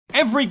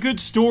Every good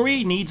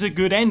story needs a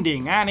good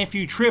ending, and if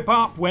you trip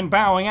up when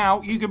bowing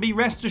out, you can be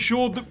rest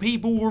assured that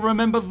people will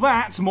remember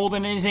that more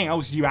than anything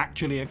else you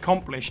actually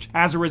accomplished.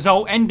 As a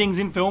result, endings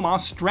in film are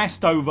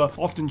stressed over,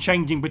 often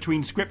changing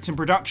between script and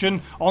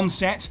production, on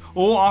set,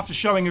 or after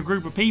showing a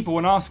group of people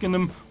and asking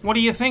them, what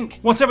do you think?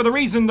 Whatever the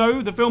reason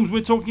though, the films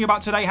we're talking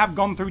about today have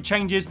gone through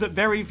changes that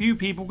very few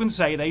people can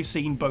say they've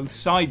seen both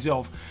sides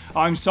of.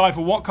 I'm Cy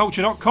for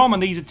WhatCulture.com,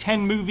 and these are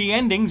 10 movie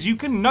endings you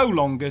can no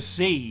longer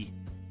see.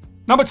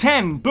 Number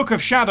 10, Book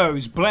of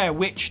Shadows, Blair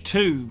Witch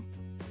 2.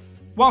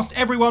 Whilst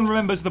everyone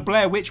remembers the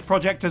Blair Witch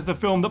Project as the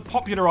film that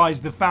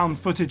popularised the found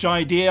footage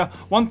idea,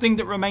 one thing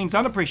that remains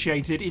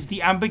unappreciated is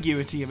the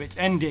ambiguity of its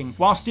ending.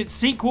 Whilst its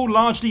sequel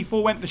largely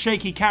forewent the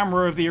shaky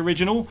camera of the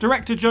original,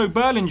 director Joe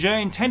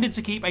Berlinger intended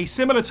to keep a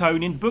similar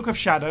tone in Book of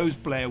Shadows,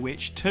 Blair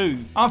Witch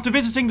 2. After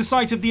visiting the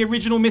site of the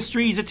original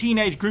mysteries, a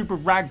teenage group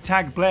of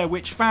ragtag Blair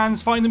Witch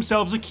fans find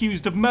themselves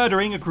accused of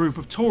murdering a group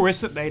of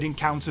tourists that they'd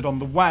encountered on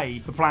the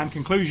way. The planned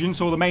conclusion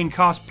saw the main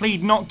cast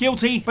plead not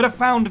guilty, but a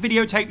found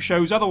videotape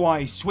shows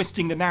otherwise,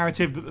 twisting the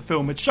narrative that the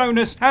film had shown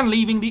us and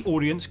leaving the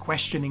audience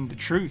questioning the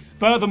truth.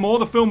 Furthermore,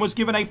 the film was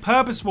given a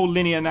purposeful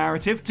linear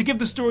narrative to give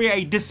the story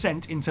a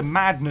descent into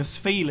madness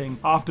feeling.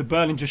 After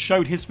Berlinger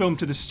showed his film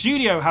to the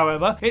studio,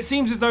 however, it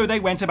seems as though they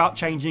went about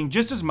changing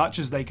just as much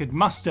as they could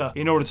muster.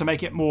 In order to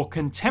make it more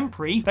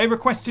contemporary, they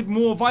requested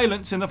more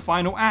violence in the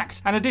final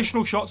act, and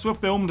additional shots were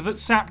filmed that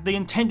sapped the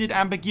intended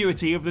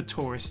ambiguity of the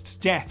tourists'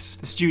 deaths.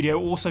 The studio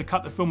also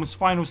cut the film's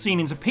final scene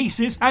into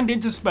pieces and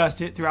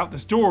interspersed it throughout the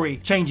story,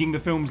 changing the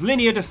film's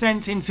linear descent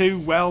into,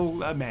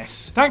 well, a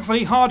mess.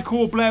 Thankfully,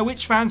 hardcore Blair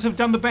Witch fans have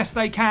done the best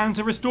they can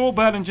to restore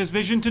Berlinger's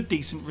vision to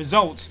decent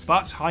results,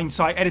 but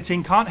hindsight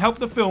editing can't help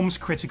the film's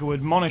critical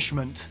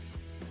admonishment.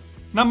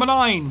 Number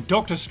 9,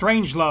 Dr.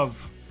 Strangelove.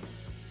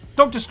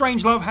 Dr.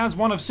 Strangelove has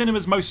one of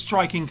cinema's most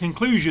striking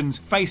conclusions.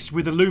 Faced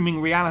with the looming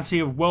reality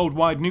of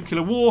worldwide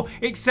nuclear war,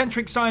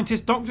 eccentric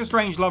scientist Dr.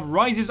 Strangelove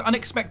rises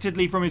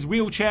unexpectedly from his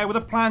wheelchair with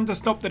a plan to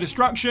stop the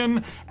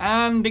destruction,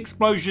 and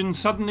explosions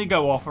suddenly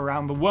go off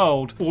around the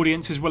world.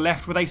 Audiences were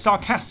left with a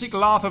sarcastic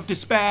laugh of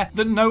despair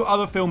that no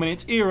other film in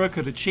its era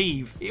could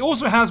achieve. It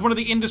also has one of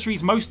the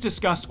industry's most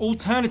discussed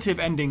alternative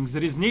endings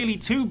that is nearly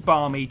too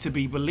balmy to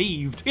be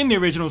believed. In the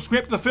original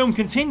script, the film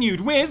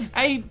continued with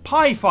a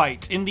pie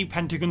fight in the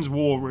Pentagon's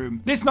war room.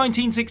 This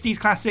 1960s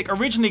classic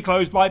originally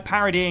closed by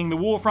parodying the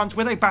war front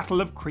with a battle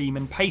of cream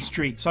and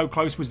pastry. So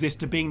close was this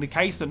to being the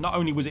case that not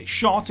only was it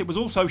shot, it was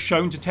also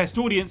shown to test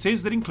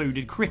audiences that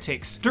included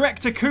critics.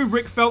 Director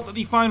Kubrick felt that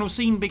the final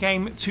scene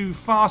became too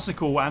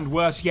farcical, and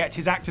worse yet,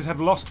 his actors had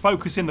lost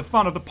focus in the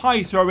fun of the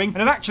pie throwing and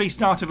had actually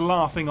started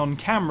laughing on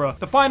camera.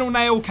 The final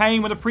nail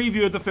came when a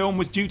preview of the film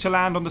was due to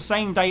land on the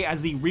same day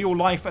as the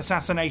real-life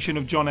assassination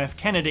of John F.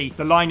 Kennedy.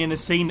 The line in the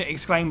scene that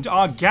exclaimed,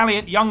 "Our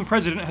gallant young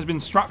president has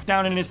been struck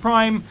down in his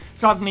prime,"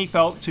 suddenly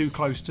felt too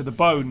close to the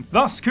bone.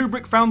 Thus,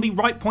 Kubrick found the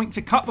right point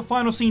to cut the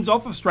final scenes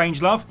off of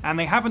Strangelove, and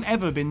they haven't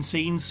ever been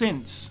seen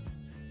since.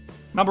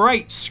 Number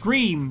 8,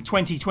 Scream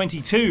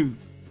 2022.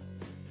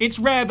 It's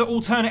rare that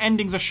alternate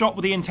endings are shot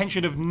with the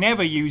intention of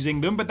never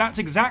using them, but that's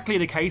exactly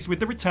the case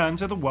with the return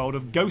to the world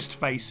of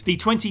Ghostface. The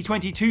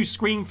 2022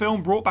 Scream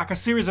film brought back a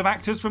series of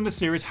actors from the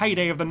series'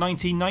 heyday of the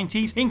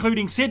 1990s,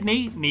 including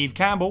Sidney, Neve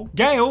Campbell,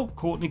 Gail,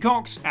 Courtney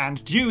Cox,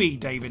 and Dewey,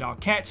 David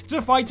Arquette, to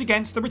fight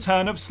against the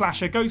return of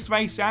slasher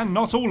Ghostface, and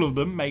not all of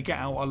them make it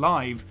out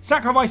alive.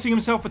 Sacrificing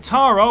himself for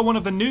Tara, one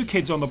of the new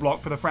kids on the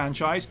block for the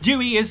franchise,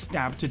 Dewey is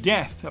stabbed to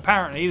death.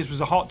 Apparently, this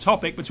was a hot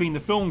topic between the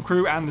film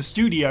crew and the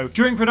studio.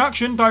 During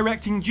production,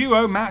 directing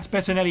duo Matt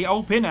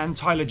Bettinelli-Olpin and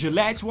Tyler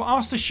Gillette were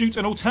asked to shoot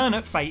an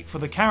alternate fate for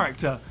the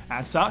character.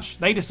 As such,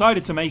 they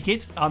decided to make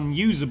it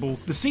unusable.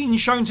 The scene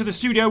shown to the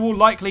studio will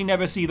likely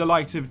never see the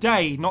light of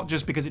day, not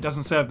just because it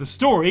doesn't serve the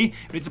story,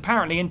 but it's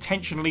apparently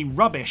intentionally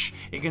rubbish.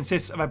 It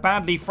consists of a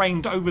badly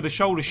framed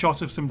over-the-shoulder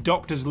shot of some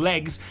doctor's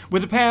legs,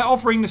 with the pair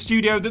offering the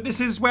studio that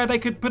this is where they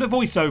could put a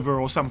voiceover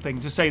or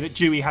something to say that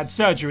Dewey had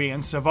surgery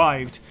and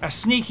survived. A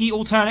sneaky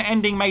alternate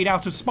ending made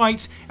out of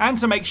spite, and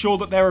to make sure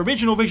that their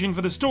original vision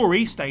for the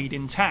story stayed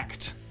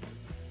intact.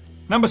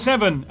 Number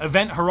 7,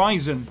 Event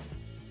Horizon.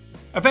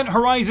 Event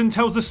Horizon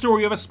tells the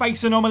story of a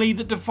space anomaly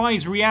that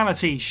defies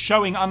reality,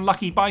 showing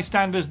unlucky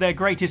bystanders their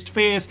greatest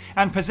fears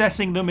and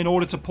possessing them in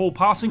order to pull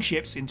passing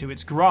ships into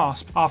its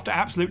grasp. After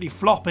absolutely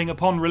flopping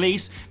upon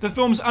release, the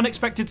film's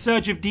unexpected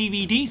surge of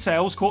DVD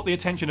sales caught the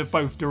attention of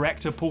both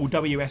director Paul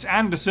W.S.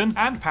 Anderson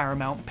and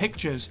Paramount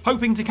Pictures.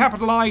 Hoping to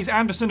capitalise,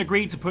 Anderson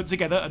agreed to put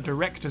together a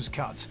director's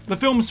cut. The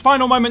film's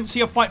final moments see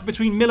a fight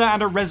between Miller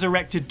and a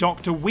resurrected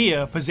Dr.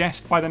 Weir,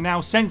 possessed by the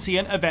now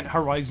sentient Event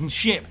Horizon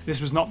ship.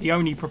 This was not the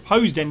only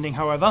proposed ending,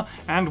 however,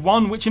 and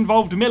one which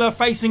involved Miller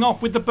facing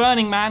off with the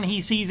Burning Man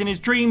he sees in his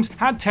dreams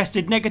had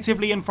tested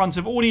negatively in front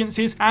of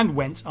audiences and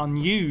went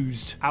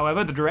unused.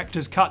 However, the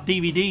director's cut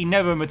DVD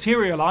never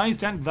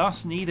materialised, and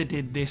thus neither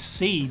did this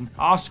scene.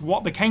 Asked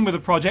what became of the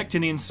project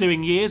in the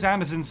ensuing years,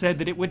 Anderson said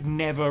that it would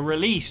never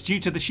release,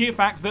 due to the sheer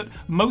fact that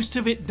most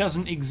of it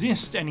doesn't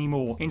exist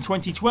anymore. In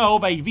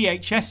 2012, a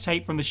VHS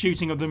tape from the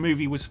shooting of the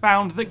movie was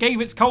found that gave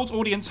its cult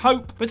audience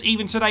hope, but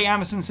even today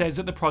Anderson says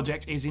that the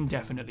project is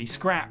indefinitely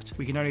scrapped.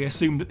 We can only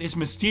assume that this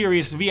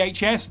mysterious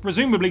VHS,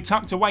 presumably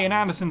tucked away in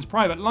Anderson's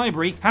private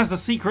library, has the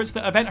secrets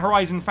that Event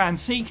Horizon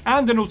fans seek,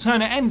 and an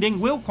alternate ending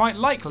we'll quite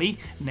likely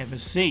never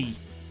see.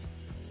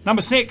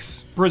 Number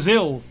 6.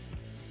 Brazil.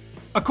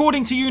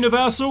 According to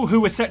Universal,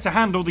 who were set to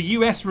handle the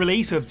US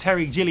release of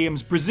Terry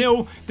Gilliam's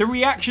Brazil, the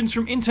reactions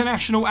from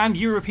international and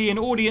European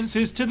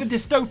audiences to the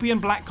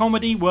dystopian black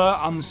comedy were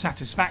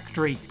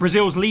unsatisfactory.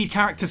 Brazil's lead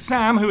character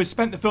Sam, who has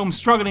spent the film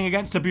struggling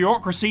against a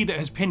bureaucracy that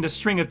has pinned a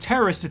string of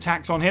terrorist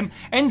attacks on him,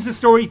 ends the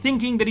story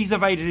thinking that he's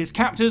evaded his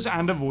captors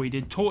and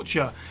avoided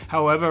torture.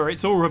 However,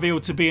 it's all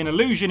revealed to be an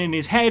illusion in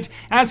his head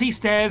as he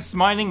stares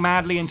smiling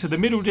madly into the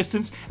middle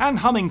distance and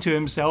humming to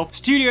himself.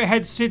 Studio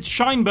head Sid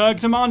Sheinberg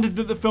demanded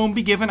that the film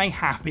be given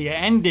a happier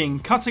ending,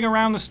 cutting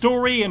around the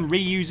story and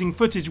reusing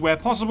footage where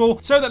possible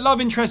so that love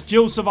interest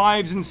Jill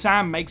survives and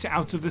Sam makes it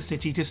out of the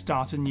city to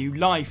start a new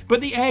life. But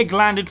the egg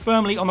landed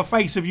firmly on the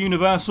face of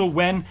Universal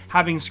when,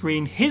 having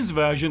screened his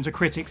version to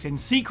critics in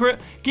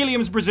secret,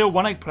 Gilliam's Brazil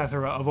won a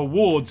plethora of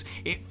awards.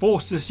 It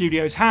forced the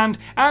studio's hand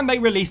and they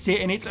released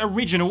it in its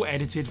original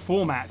edited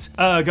format.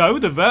 Ergo,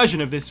 the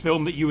version of this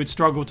film that you would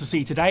struggle to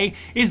see today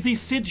is the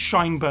Sid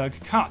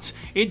Sheinberg cut.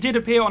 It did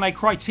appear on a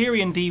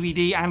Criterion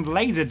DVD and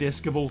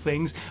Laserdisc of all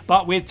things,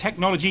 but with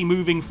technology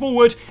moving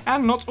forward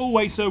and not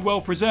always so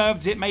well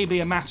preserved, it may be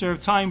a matter of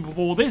time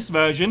before this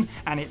version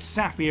and its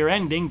sappier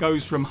ending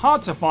goes from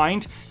hard to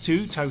find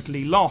to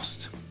totally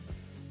lost.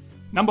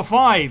 Number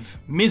 5.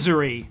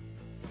 Misery.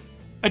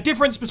 A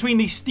difference between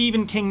the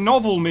Stephen King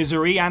novel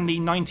Misery and the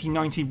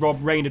 1990 Rob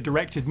Reiner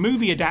directed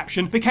movie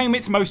adaptation became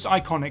its most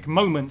iconic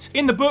moment.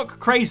 In the book,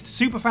 crazed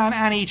superfan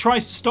Annie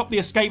tries to stop the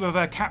escape of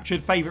her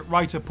captured favourite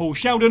writer Paul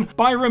Sheldon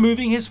by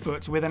removing his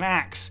foot with an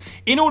axe.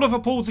 In order for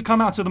Paul to come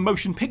out of the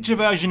motion picture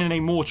version in a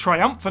more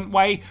triumphant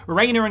way,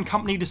 Reiner and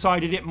company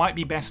decided it might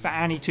be best for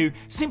Annie to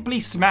simply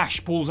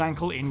smash Paul's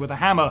ankle in with a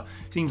hammer.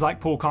 Seems like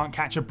Paul can't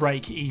catch a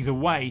break either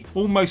way.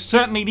 Almost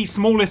certainly the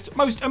smallest,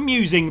 most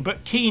amusing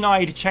but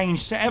keen-eyed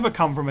change to ever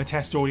come from a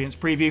test audience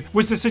preview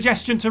was the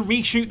suggestion to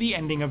reshoot the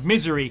ending of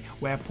Misery,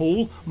 where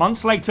Paul,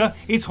 months later,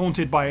 is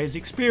haunted by his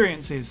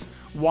experiences.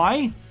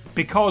 Why?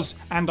 Because,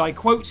 and I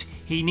quote,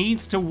 he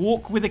needs to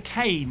walk with a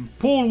cane.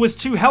 Paul was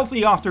too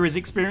healthy after his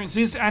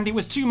experiences, and it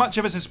was too much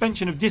of a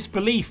suspension of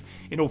disbelief.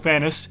 In all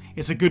fairness,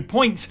 it's a good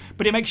point,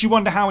 but it makes you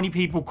wonder how many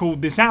people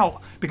called this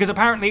out, because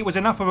apparently it was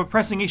enough of a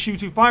pressing issue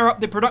to fire up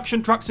the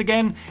production trucks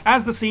again,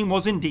 as the scene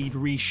was indeed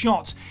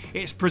reshot.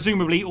 It's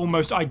presumably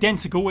almost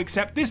identical,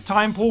 except this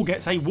time Paul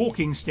gets a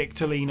walking stick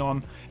to lean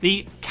on.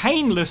 The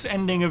caneless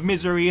ending of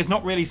Misery is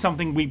not really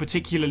something we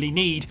particularly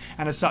need,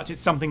 and as such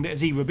it's something that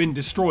has either been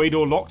destroyed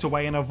or locked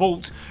away in a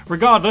vault.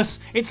 Regardless,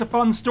 it's a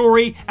fun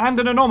story and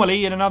an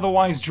anomaly in an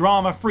otherwise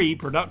drama-free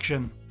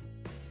production.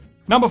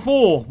 Number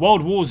 4.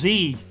 World War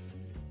Z.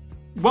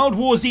 World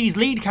War Z's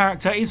lead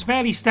character is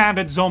fairly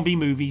standard zombie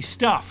movie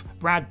stuff.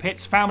 Brad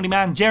Pitt's family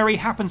man Jerry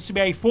happens to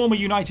be a former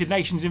United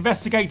Nations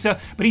investigator,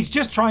 but he's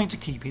just trying to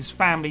keep his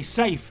family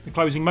safe. The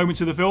closing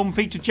moments of the film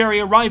feature Jerry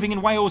arriving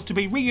in Wales to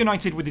be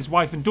reunited with his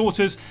wife and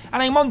daughters,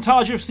 and a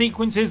montage of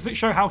sequences that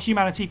show how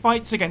humanity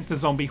fights against the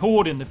zombie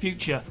horde in the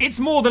future.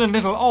 It's more than a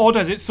little odd,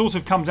 as it sort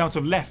of comes out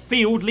of left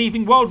field,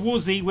 leaving World War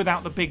Z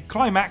without the big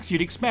climax you'd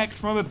expect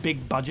from a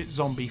big budget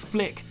zombie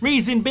flick.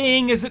 Reason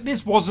being is that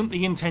this wasn't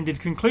the intended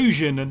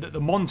conclusion, and that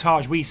the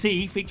montage we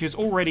see features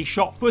already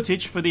shot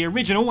footage for the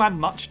original and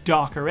much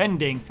darker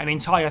ending. An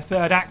entire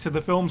third act of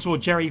the film saw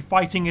Jerry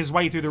fighting his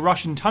way through the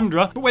Russian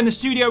tundra, but when the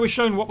studio was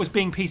shown what was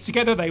being pieced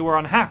together, they were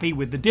unhappy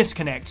with the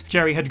disconnect.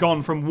 Jerry had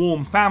gone from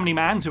warm family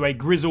man to a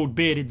grizzled,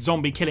 bearded,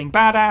 zombie-killing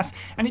badass,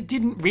 and it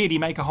didn't really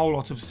make a whole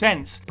lot of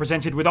sense.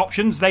 Presented with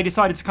options, they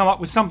decided to come up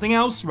with something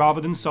else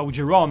rather than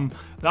soldier on.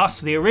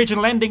 Thus, the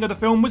original ending of the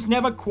film was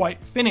never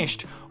quite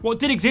finished. What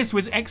did exist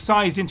was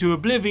excised into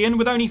oblivion,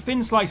 with only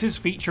thin slices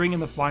featuring in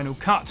the final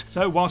cut.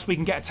 So whilst we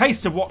can get a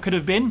taste of what could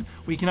have been,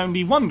 we can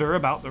only wonder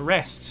about the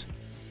rest.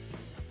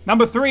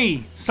 Number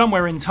 3.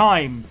 Somewhere in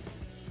Time.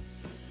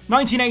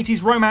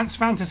 1980s romance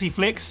fantasy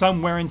flick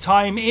Somewhere in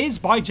Time is,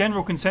 by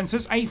general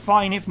consensus, a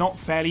fine if not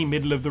fairly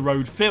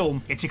middle-of-the-road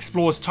film. It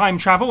explores time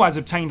travel as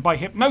obtained by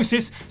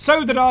hypnosis,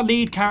 so that our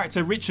lead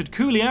character Richard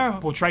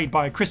Coulier, portrayed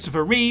by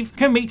Christopher Reeve,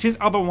 can meet his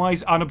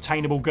otherwise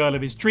unobtainable girl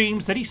of his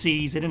dreams that he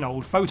sees in an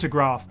old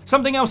photograph.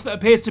 Something else that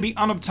appears to be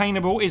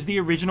unobtainable is the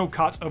original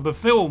cut of the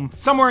film.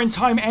 Somewhere in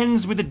Time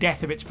ends with the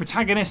death of its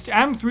protagonist,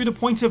 and through the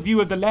point of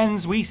view of the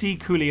lens we see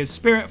Coulier's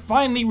spirit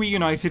finally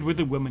reunited with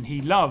the woman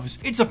he loves.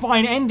 It's a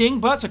fine ending,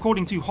 but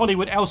according to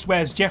Hollywood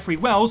Elsewhere's Jeffrey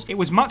Wells, it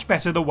was much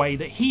better the way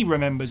that he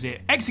remembers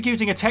it.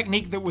 Executing a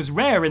technique that was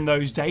rare in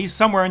those days,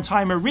 Somewhere in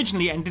Time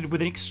originally ended with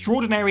an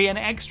extraordinary and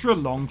extra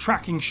long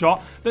tracking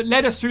shot that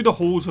led us through the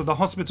halls of the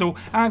hospital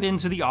and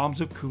into the arms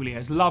of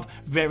Coulier's love,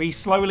 very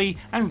slowly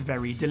and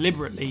very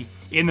deliberately.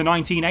 In the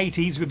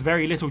 1980s, with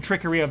very little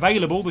trickery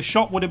available, the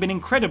shot would have been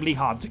incredibly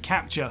hard to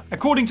capture.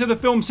 According to the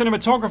film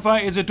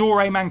cinematographer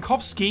Isadore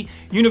Mankovsky,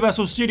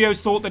 Universal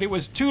Studios thought that it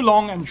was too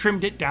long and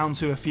trimmed it down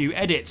to a few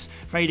edits,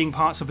 fading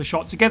parts of the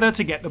shot together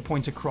to get the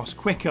point across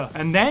quicker.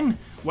 And then,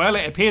 well,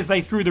 it appears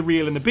they threw the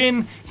reel in the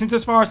bin, since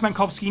as far as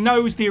Mankovsky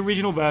knows, the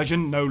original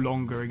version no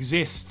longer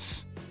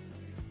exists.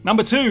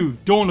 Number 2.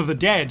 Dawn of the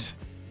Dead.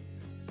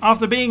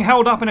 After being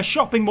held up in a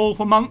shopping mall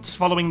for months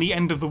following the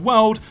end of the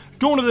world,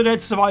 Dawn of the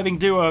Dead surviving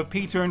duo of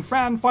Peter and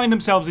Fran find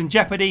themselves in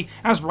jeopardy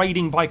as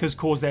raiding bikers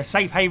cause their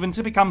safe haven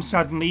to become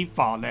suddenly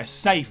far less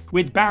safe.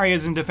 With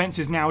barriers and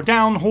defences now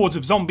down, hordes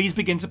of zombies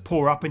begin to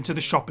pour up into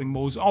the shopping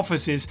mall's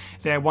offices.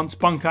 Their once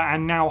bunker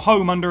and now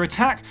home under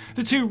attack,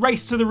 the two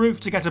race to the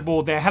roof to get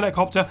aboard their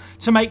helicopter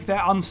to make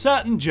their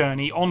uncertain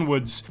journey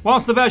onwards.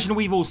 Whilst the version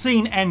we've all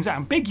seen ends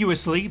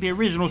ambiguously, the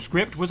original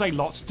script was a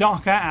lot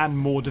darker and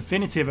more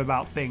definitive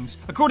about things.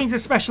 According to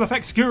special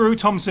effects guru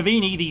Tom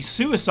Savini, the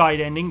suicide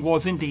ending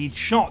was indeed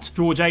shot.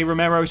 George A.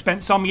 Romero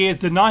spent some years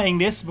denying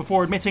this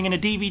before admitting in a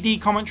DVD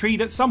commentary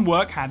that some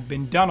work had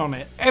been done on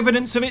it.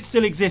 Evidence of it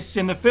still exists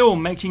in the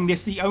film, making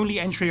this the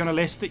only entry on a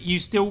list that you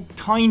still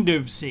kind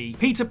of see.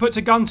 Peter puts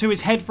a gun to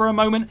his head for a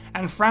moment,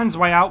 and Fran's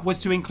way out was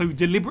to include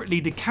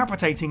deliberately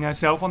decapitating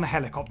herself on the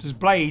helicopter's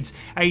blades,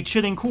 a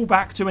chilling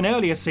callback to an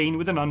earlier scene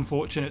with an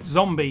unfortunate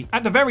zombie.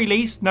 At the very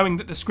least, knowing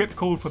that the script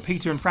called for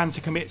Peter and Fran to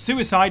commit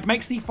suicide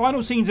makes the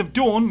final scenes of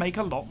Dawn make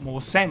a lot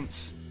more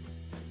sense.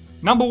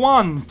 Number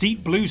 1.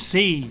 Deep Blue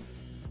Sea.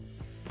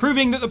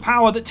 Proving that the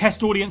power that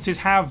test audiences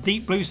have,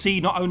 Deep Blue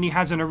Sea not only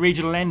has an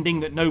original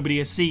ending that nobody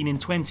has seen in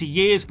 20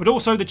 years, but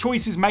also the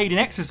choices made in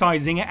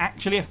exercising it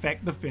actually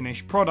affect the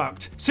finished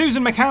product.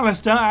 Susan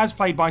McAllister, as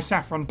played by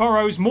Saffron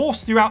Burrows,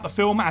 morphs throughout the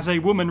film as a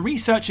woman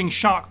researching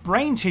shark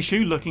brain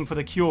tissue looking for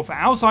the cure for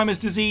Alzheimer's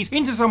disease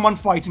into someone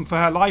fighting for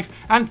her life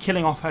and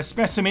killing off her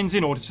specimens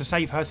in order to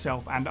save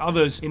herself and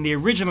others. In the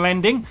original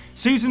ending,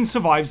 Susan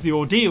survives the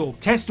ordeal.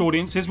 Test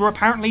audiences were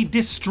apparently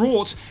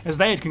distraught as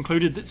they had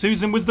concluded that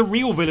Susan was the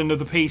real villain of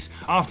the piece.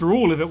 After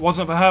all, if it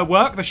wasn't for her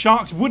work, the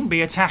sharks wouldn't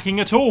be attacking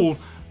at all.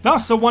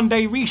 Thus, a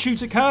one-day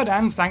reshoot occurred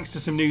and, thanks to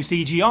some new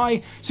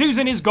CGI,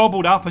 Susan is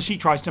gobbled up as she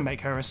tries to make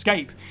her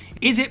escape.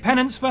 Is it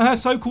penance for her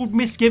so-called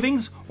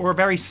misgivings, or a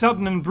very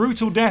sudden and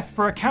brutal death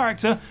for a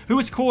character who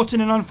was caught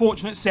in an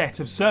unfortunate set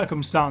of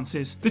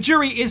circumstances? The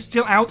jury is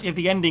still out if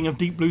the ending of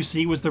Deep Blue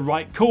Sea was the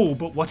right call,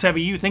 but whatever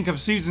you think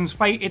of Susan's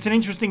fate, it's an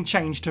interesting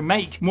change to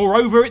make.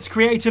 Moreover, it's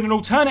created an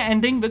alternate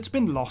ending that's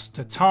been lost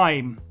to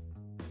time.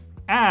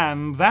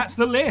 And that's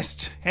the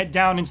list. Head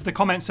down into the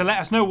comments to let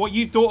us know what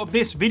you thought of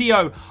this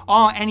video.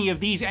 Are any of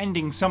these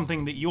endings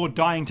something that you're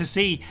dying to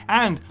see?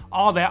 And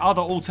are there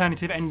other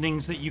alternative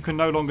endings that you can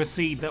no longer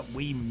see that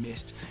we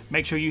missed?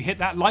 Make sure you hit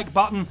that like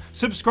button,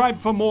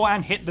 subscribe for more,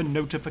 and hit the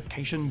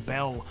notification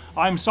bell.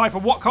 I'm Cy for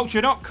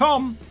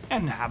WhatCulture.com,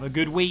 and have a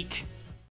good week.